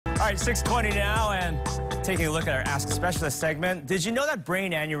All right, 6:20 now, and taking a look at our Ask a Specialist segment. Did you know that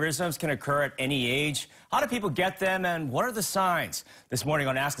brain aneurysms can occur at any age? How do people get them, and what are the signs? This morning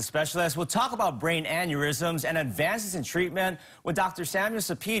on Ask a Specialist, we'll talk about brain aneurysms and advances in treatment with Dr. Samuel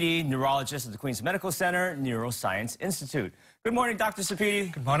Sapiti, neurologist at the Queen's Medical Center Neuroscience Institute. Good morning, Dr.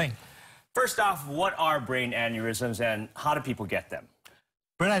 Sapiti. Good morning. First off, what are brain aneurysms, and how do people get them?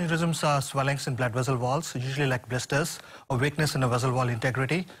 Brain aneurysms are swellings in blood vessel walls, usually like blisters or weakness in the vessel wall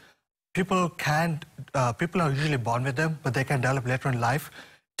integrity. People are usually born with them, but they can develop later in life,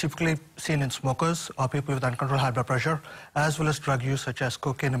 typically seen in smokers or people with uncontrolled high blood pressure, as well as drug use such as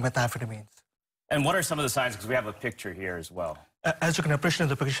cocaine and methamphetamines. And what are some of the signs? Because we have a picture here as well. As you can appreciate in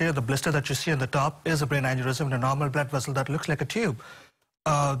the picture here, the blister that you see on the top is a brain aneurysm in a normal blood vessel that looks like a tube.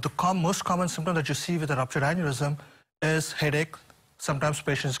 The most common symptom that you see with a ruptured aneurysm is headache. Sometimes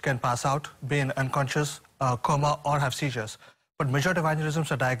patients can pass out, be in unconscious, coma, or have seizures. But majority of aneurysms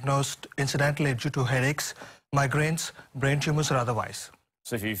are diagnosed incidentally due to headaches, migraines, brain tumors, or otherwise.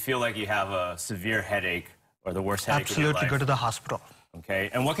 So if you feel like you have a severe headache or the worst headache Absolutely, in your life, go to the hospital. Okay,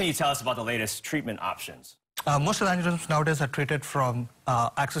 and what can you tell us about the latest treatment options? Most of the aneurysms nowadays are treated from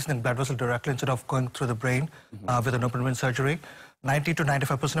accessing blood vessel directly instead of going through the brain with an open vein surgery. 90 to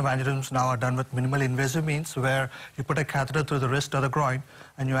 95% of aneurysms now are done with minimally invasive means, where you put a catheter through the wrist or the groin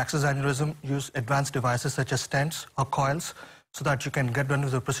and you access aneurysm, use advanced devices such as stents or coils so that you can get done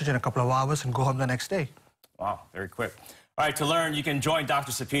with the procedure in a couple of hours and go home the next day. Wow, very quick. All right, to learn, you can join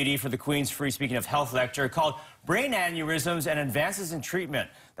Dr. Sapiti for the Queen's Free Speaking of Health lecture called Brain Aneurysms and Advances in Treatment.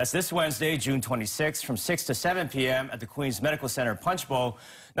 That's this Wednesday, June 26th from 6 to 7 p.m. at the Queen's Medical Center Punch Bowl.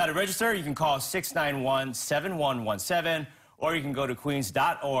 Now, to register, you can call 691-7117, or you can go to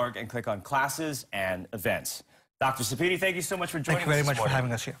queens.org and click on classes and events. Dr. Sapiti, thank you so much for joining us. Thank you very much for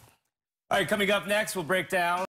having us here. All right, coming up next, we'll break down